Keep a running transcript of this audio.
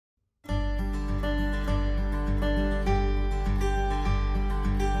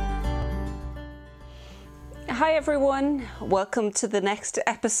Hi everyone, welcome to the next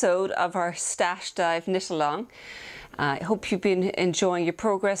episode of our Stash Dive Knit Along. I hope you've been enjoying your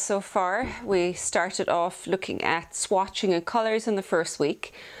progress so far. We started off looking at swatching and colours in the first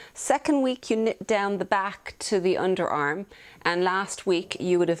week. Second week you knit down the back to the underarm, and last week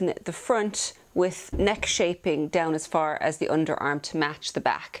you would have knit the front with neck shaping down as far as the underarm to match the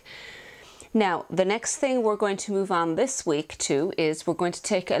back. Now, the next thing we're going to move on this week to is we're going to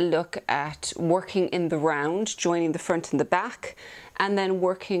take a look at working in the round, joining the front and the back, and then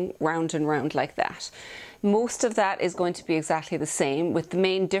working round and round like that. Most of that is going to be exactly the same, with the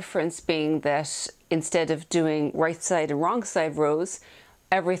main difference being that instead of doing right side and wrong side rows,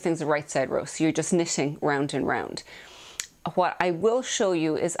 everything's a right side row, so you're just knitting round and round. What I will show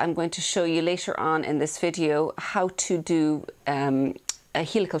you is I'm going to show you later on in this video how to do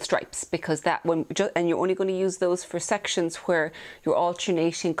helical stripes, because that one, and you're only going to use those for sections where you're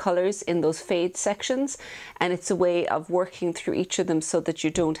alternating colors in those fade sections, and it's a way of working through each of them so that you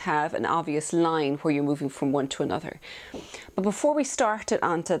don't have an obvious line where you're moving from one to another. But before we start it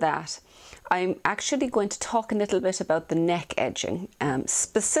onto that, I'm actually going to talk a little bit about the neck edging,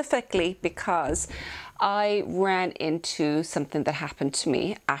 specifically because I ran into something that happened to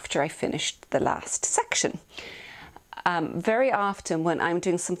me after I finished the last section. Very often when I'm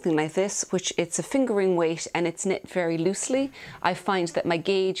doing something like this, which it's a fingering weight and it's knit very loosely, I find that my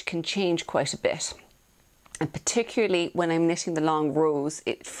gauge can change quite a bit. And particularly when I'm knitting the long rows,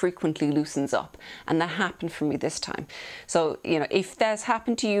 it frequently loosens up. And that happened for me this time. So, you know, if that's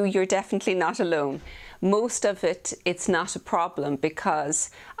happened to you, you're definitely not alone. Most of it, it's not a problem, because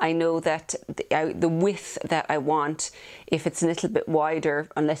I know that the width that I want, if it's a little bit wider,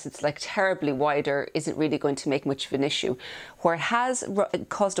 unless it's like terribly wider, isn't really going to make much of an issue. Where it has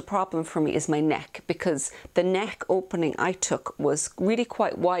caused a problem for me is my neck, because the neck opening I took was really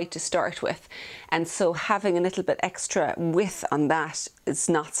quite wide to start with. And so having a little bit extra width on that is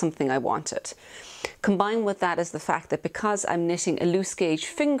not something I wanted. Combined with that is the fact that because I'm knitting a loose gauge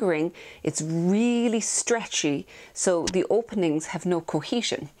fingering, it's really stretchy, so the openings have no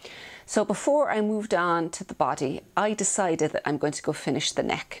cohesion. So before I moved on to the body, I decided that I'm going to go finish the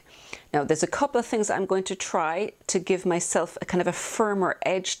neck. Now, there's a couple of things I'm going to try to give myself a kind of a firmer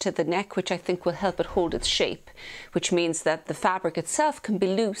edge to the neck, which I think will help it hold its shape, which means that the fabric itself can be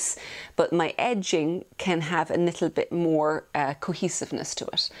loose, but my edging can have a little bit more cohesiveness to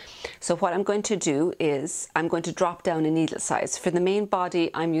it. So what I'm going to do is I'm going to drop down a needle size. For the main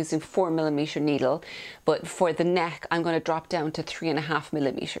body, I'm using 4mm needle, but for the neck, I'm going to drop down to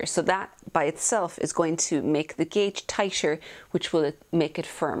 3.5mm. So that by itself is going to make the gauge tighter, which will make it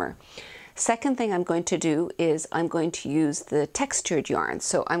firmer. Second thing I'm going to do is I'm going to use the textured yarn.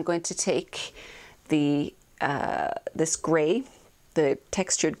 So I'm going to take the this grey, the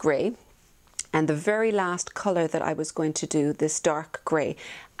textured grey, and the very last colour that I was going to do, this dark grey,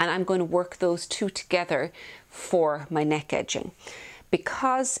 and I'm going to work those two together for my neck edging.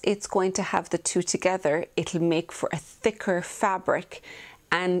 Because it's going to have the two together, it'll make for a thicker fabric,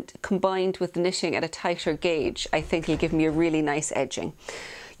 and combined with knitting at a tighter gauge, I think it'll give me a really nice edging.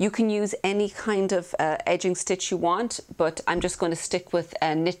 You can use any kind of edging stitch you want, but I'm just going to stick with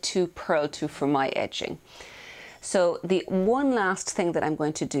knit 2, purl 2 for my edging. So the one last thing that I'm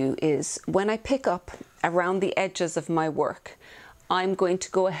going to do is when I pick up around the edges of my work, I'm going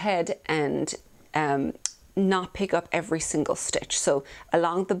to go ahead and not pick up every single stitch. So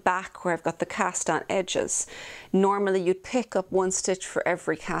along the back where I've got the cast on edges, normally you'd pick up 1 stitch for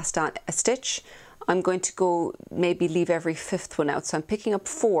every cast on stitch. I'm going to go maybe leave every 5th one out. So I'm picking up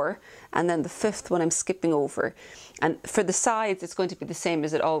 4, and then the 5th one I'm skipping over. And for the sides, it's going to be the same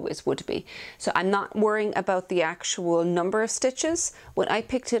as it always would be. So I'm not worrying about the actual number of stitches. When I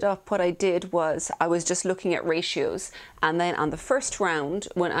picked it up, what I did was I was just looking at ratios. And then on the first round,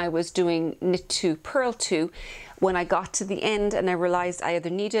 when I was doing knit 2, purl 2, when I got to the end and I realized I either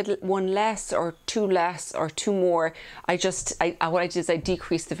needed 1 less or 2 less or 2 more, what I did is I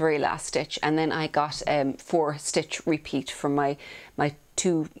decreased the very last stitch, and then I got 4 stitch repeat from my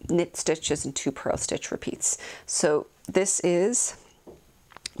 2 knit stitches and 2 purl stitch repeats. So this is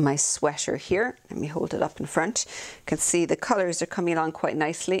my sweater here. Let me hold it up in front. You can see the colors are coming along quite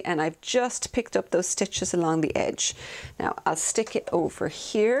nicely, and I've just picked up those stitches along the edge. Now I'll stick it over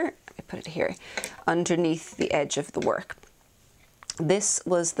here. I put it here underneath the edge of the work. This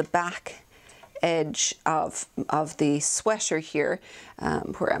was the back edge of the sweater here.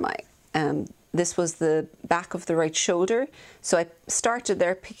 Where am I? This was the back of the right shoulder. So I started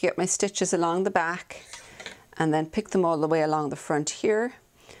there picking up my stitches along the back, and then picked them all the way along the front here,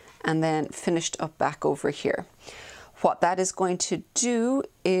 and then finished up back over here. What that is going to do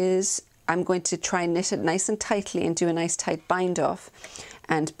is I'm going to try and knit it nice and tightly and do a nice tight bind off,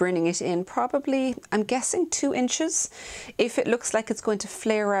 and bringing it in probably, I'm guessing 2 inches. If it looks like it's going to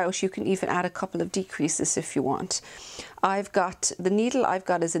flare out, you can even add a couple of decreases if you want. The needle I've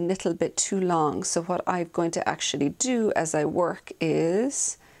got is a little bit too long, so what I'm going to actually do as I work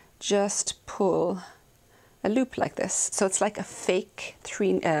is just pull a loop like this. So it's like a fake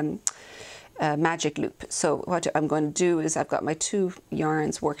magic loop. So what I'm going to do is I've got my 2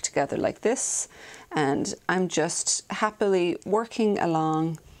 yarns worked together like this, and I'm just happily working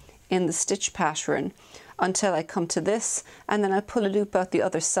along in the stitch pattern until I come to this, and then I pull a loop out the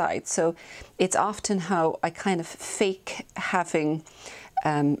other side. So it's often how I kind of fake having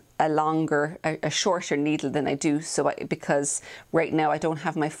a shorter needle than I do, because right now I don't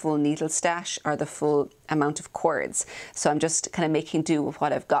have my full needle stash or the full amount of cords, so I'm just kind of making do with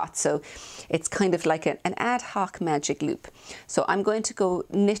what I've got. So it's kind of like an ad hoc magic loop. So I'm going to go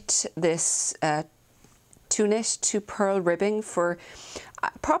knit this 2 knit 2 purl ribbing for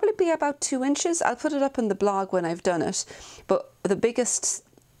probably about 2 inches. I'll put it up in the blog when I've done it, but the biggest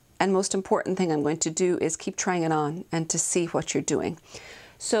and most important thing I'm going to do is keep trying it on and to see what you're doing.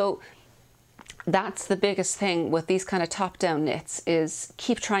 So that's the biggest thing with these kind of top-down knits, is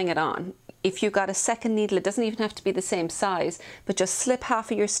keep trying it on. If you've got a second needle, it doesn't even have to be the same size, but just slip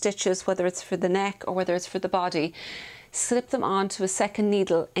half of your stitches, whether it's for the neck or whether it's for the body, slip them onto a second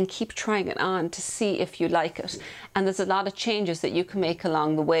needle and keep trying it on to see if you like it. And there's a lot of changes that you can make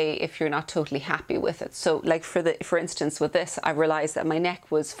along the way if you're not totally happy with it. So like for instance with this, I realized that my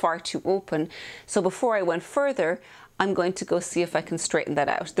neck was far too open. So before I went further, I'm going to go see if I can straighten that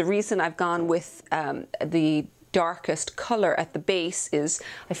out. The reason I've gone with the darkest color at the base is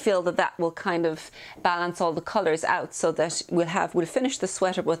I feel that that will kind of balance all the colors out, so that we'll finish the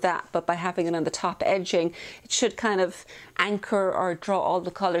sweater with that, but by having it on the top edging, it should kind of anchor or draw all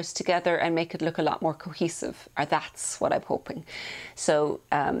the colors together and make it look a lot more cohesive, or that's what I'm hoping. So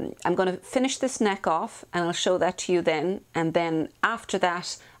I'm going to finish this neck off and I'll show that to you then, and then after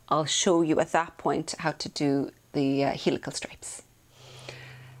that I'll show you at that point how to do the helical stripes.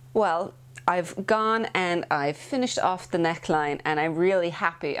 Well, I've gone and I've finished off the neckline, and I'm really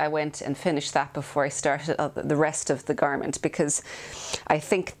happy I went and finished that before I started the rest of the garment, because I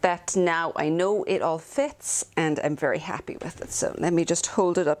think that now I know it all fits and I'm very happy with it. So let me just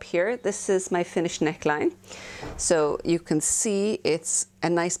hold it up here. This is my finished neckline. So you can see it's a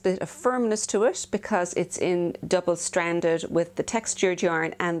nice bit of firmness to it because it's in double stranded with the textured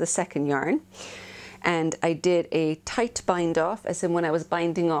yarn and the second yarn. And I did a tight bind off, as in when I was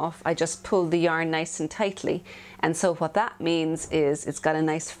binding off, I just pulled the yarn nice and tightly. And so what that means is it's got a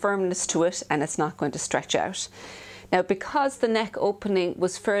nice firmness to it and it's not going to stretch out. Now, because the neck opening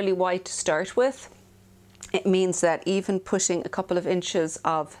was fairly wide to start with, it means that even putting a couple of inches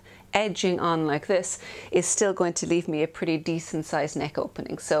of edging on like this is still going to leave me a pretty decent sized neck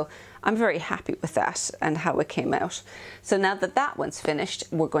opening. So I'm very happy with that and how it came out. So now that that one's finished,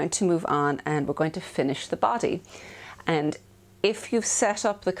 we're going to move on and we're going to finish the body. And if you've set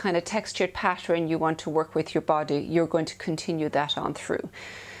up the kind of textured pattern you want to work with your body, you're going to continue that on through.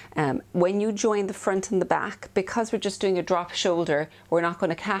 When you join the front and the back, because we're just doing a drop shoulder, we're not going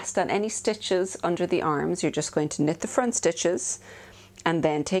to cast on any stitches under the arms. You're just going to knit the front stitches and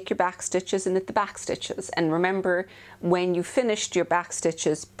then take your back stitches and knit the back stitches. And remember, when you finished your back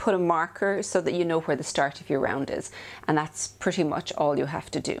stitches, put a marker so that you know where the start of your round is. And that's pretty much all you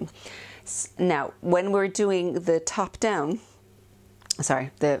have to do. Now, when we're doing the top down,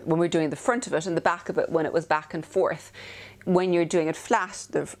 when we're doing the front of it and the back of it, when it was back and forth, when you're doing it flat,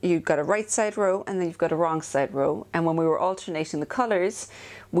 you've got a right side row and then you've got a wrong side row. And when we were alternating the colours,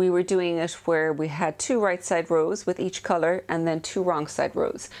 we were doing it where we had 2 right side rows with each colour and then 2 wrong side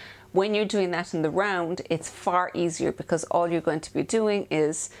rows. When you're doing that in the round, it's far easier because all you're going to be doing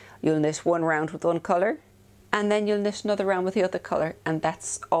is you'll knit one round with one colour and then you'll knit another round with the other colour, and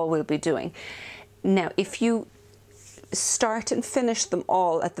that's all we'll be doing. Now, if you start and finish them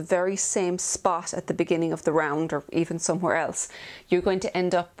all at the very same spot at the beginning of the round, or even somewhere else, you're going to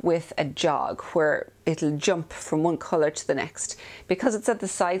end up with a jog where it'll jump from one colour to the next. Because it's at the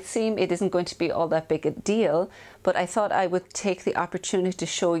side seam, it isn't going to be all that big a deal, but I thought I would take the opportunity to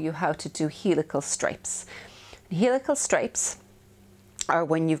show you how to do helical stripes. Helical stripes are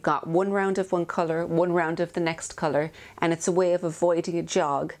when you've got one round of one colour, one round of the next colour, and it's a way of avoiding a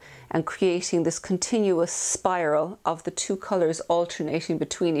jog and creating this continuous spiral of the 2 colours alternating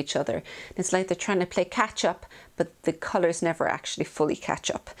between each other. It's like they're trying to play catch up, but the colours never actually fully catch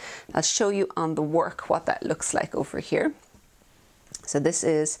up. I'll show you on the work what that looks like over here. So this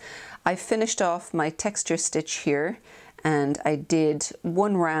is, I finished off my texture stitch here and I did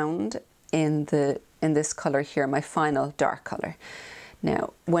one round in this color here, my final dark color.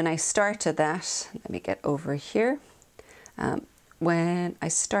 Now, when I started that, let me get over here. When I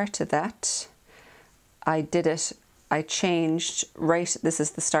started that, I changed right, this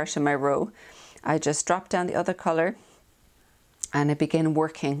is the start of my row. I just dropped down the other color and I began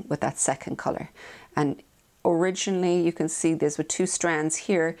working with that second color. And originally you can see these were 2 strands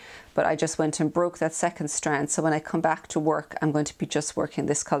here, but I just went and broke that second strand. So when I come back to work, I'm going to be just working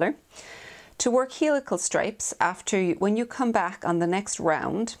this color. To work helical stripes, when you come back on the next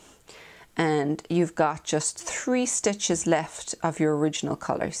round and you've got just 3 stitches left of your original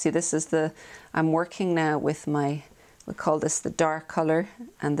color. See, this is I'm working now with we'll call this the dark color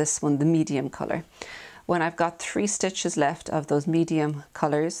and this one the medium color. When I've got 3 stitches left of those medium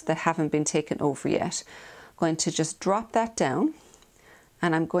colors that haven't been taken over yet, I'm going to just drop that down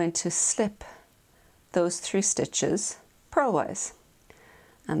and I'm going to slip those 3 stitches purlwise.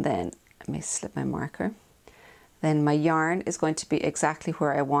 And then let me slip my marker. Then my yarn is going to be exactly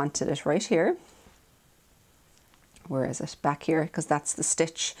where I wanted it, right here. Where is it? Back here, because that's the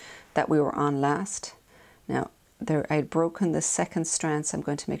stitch that we were on last. Now, I had broken the second strand, so I'm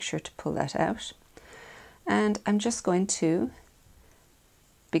going to make sure to pull that out. And I'm just going to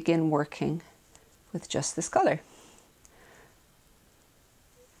begin working with just this color.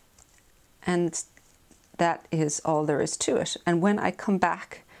 And that is all there is to it. And when I come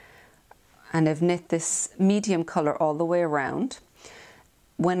back and I've knit this medium color all the way around,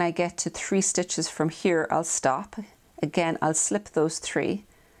 when I get to 3 stitches from here, I'll stop. Again, I'll slip those 3,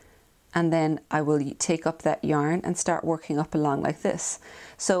 and then I will take up that yarn and start working up along like this.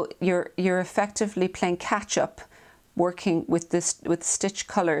 So you're effectively playing catch up, working with stitch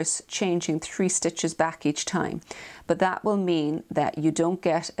colors, changing 3 stitches back each time. But that will mean that you don't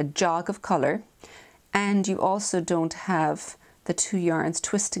get a jog of color, and you also don't have the 2 yarns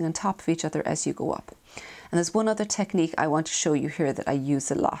twisting on top of each other as you go up. And there's one other technique I want to show you here that I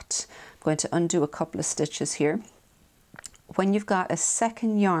use a lot. I'm going to undo a couple of stitches here. When you've got a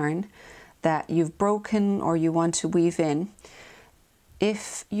second yarn that you've broken or you want to weave in,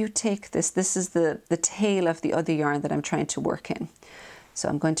 if you take this is the tail of the other yarn that I'm trying to work in. So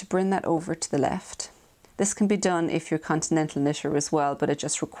I'm going to bring that over to the left. This can be done if you're a continental knitter as well, but it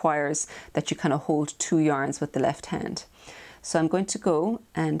just requires that you kind of hold 2 yarns with the left hand. So I'm going to go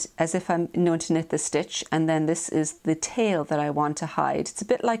and as if I'm going to knit the stitch, and then this is the tail that I want to hide. It's a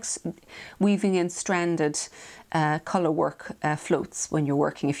bit like weaving in stranded colour work floats when you're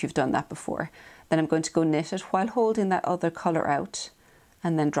working, if you've done that before. Then I'm going to go knit it while holding that other colour out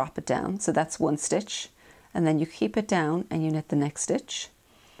and then drop it down. So that's 1 stitch, and then you keep it down and you knit the next stitch.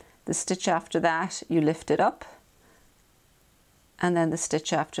 The stitch after that, you lift it up, and then the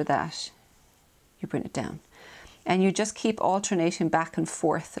stitch after that, you bring it down. And you just keep alternating back and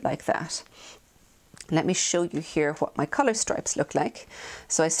forth like that. Let me show you here what my colour stripes look like.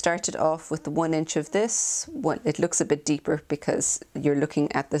 So I started off with the 1 inch of this. It looks a bit deeper because you're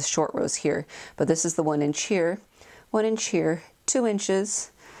looking at the short rows here, but this is the 1 inch here, 1 inch here, 2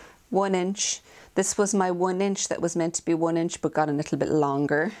 inches, 1 inch. This was my 1 inch that was meant to be 1 inch but got a little bit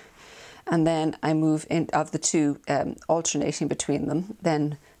longer. And then I move in of the 2 alternating between them.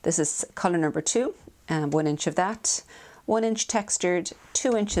 Then this is colour number 2. 1 inch of that, 1 inch textured,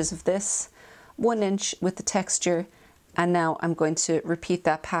 2 inches of this, 1 inch with the texture, and now I'm going to repeat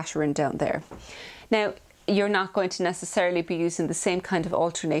that pattern down there. Now, you're not going to necessarily be using the same kind of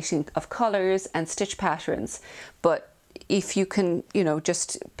alternating of colours and stitch patterns, but if you can,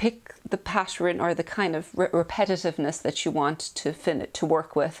 just pick the pattern or the kind of repetitiveness that you want to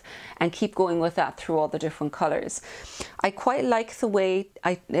work with and keep going with that through all the different colours. I quite like the way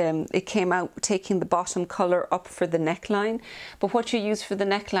it came out, taking the bottom colour up for the neckline, but what you use for the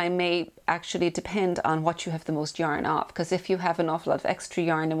neckline may actually depend on what you have the most yarn of, because if you have an awful lot of extra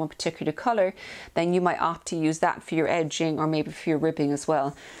yarn in one particular colour, then you might opt to use that for your edging or maybe for your ribbing as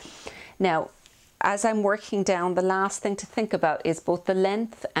well. Now, as I'm working down, the last thing to think about is both the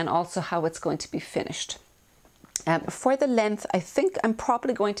length and also how it's going to be finished. For the length, I think I'm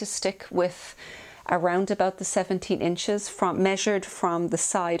probably going to stick with around about the 17 inches measured from the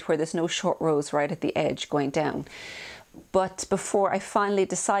side where there's no short rows right at the edge going down. But before I finally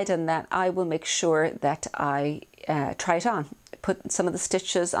decide on that, I will make sure that I try it on. Put some of the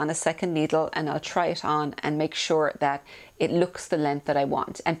stitches on a second needle and I'll try it on and make sure that it looks the length that I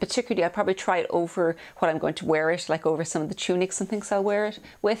want. And particularly I'll probably try it over what I'm going to wear it, like over some of the tunics and things I'll wear it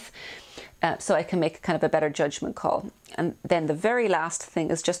with, so I can make kind of a better judgment call. And then the very last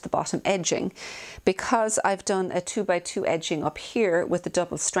thing is just the bottom edging. Because I've done a 2x2 edging up here with the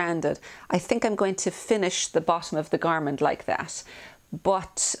double stranded, I think I'm going to finish the bottom of the garment like that.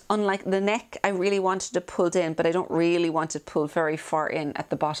 But unlike the neck, I really wanted it pulled in, but I don't really want it pulled very far in at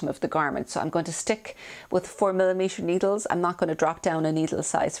the bottom of the garment. So I'm going to stick with 4mm needles. I'm not going to drop down a needle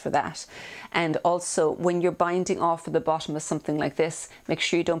size for that. And also, when you're binding off of the bottom of something like this, make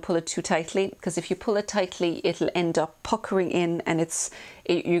sure you don't pull it too tightly, because if you pull it tightly, it'll end up puckering in, and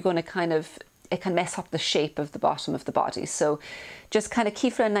you're going to it can mess up the shape of the bottom of the body. So just kind of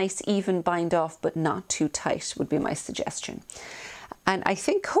keep it a nice even bind off, but not too tight would be my suggestion. And I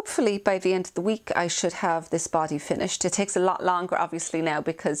think hopefully by the end of the week I should have this body finished. It takes a lot longer obviously now,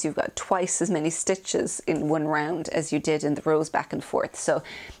 because you've got twice as many stitches in one round as you did in the rows back and forth. So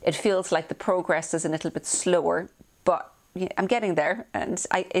it feels like the progress is a little bit slower, but I'm getting there. And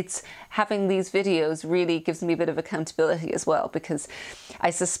it's having these videos really gives me a bit of accountability as well, because I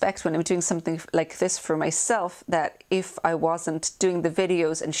suspect when I'm doing something like this for myself, that if I wasn't doing the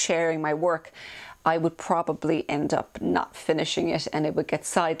videos and sharing my work, I would probably end up not finishing it, and it would get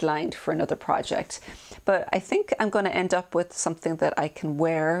sidelined for another project. But I think I'm going to end up with something that I can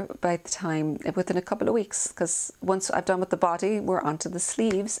wear by the time, within a couple of weeks, because once I've done with the body, we're onto the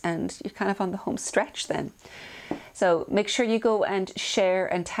sleeves and you're kind of on the home stretch then. So make sure you go and share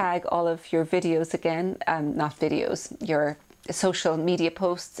and tag all of your videos again, not videos, your social media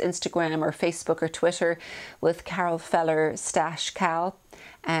posts, Instagram or Facebook or Twitter, with Carol Feller /KAL,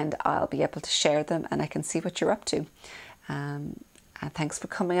 and I'll be able to share them and I can see what you're up to. And thanks for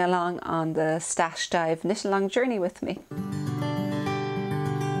coming along on the Stash Dive Knit Along journey with me.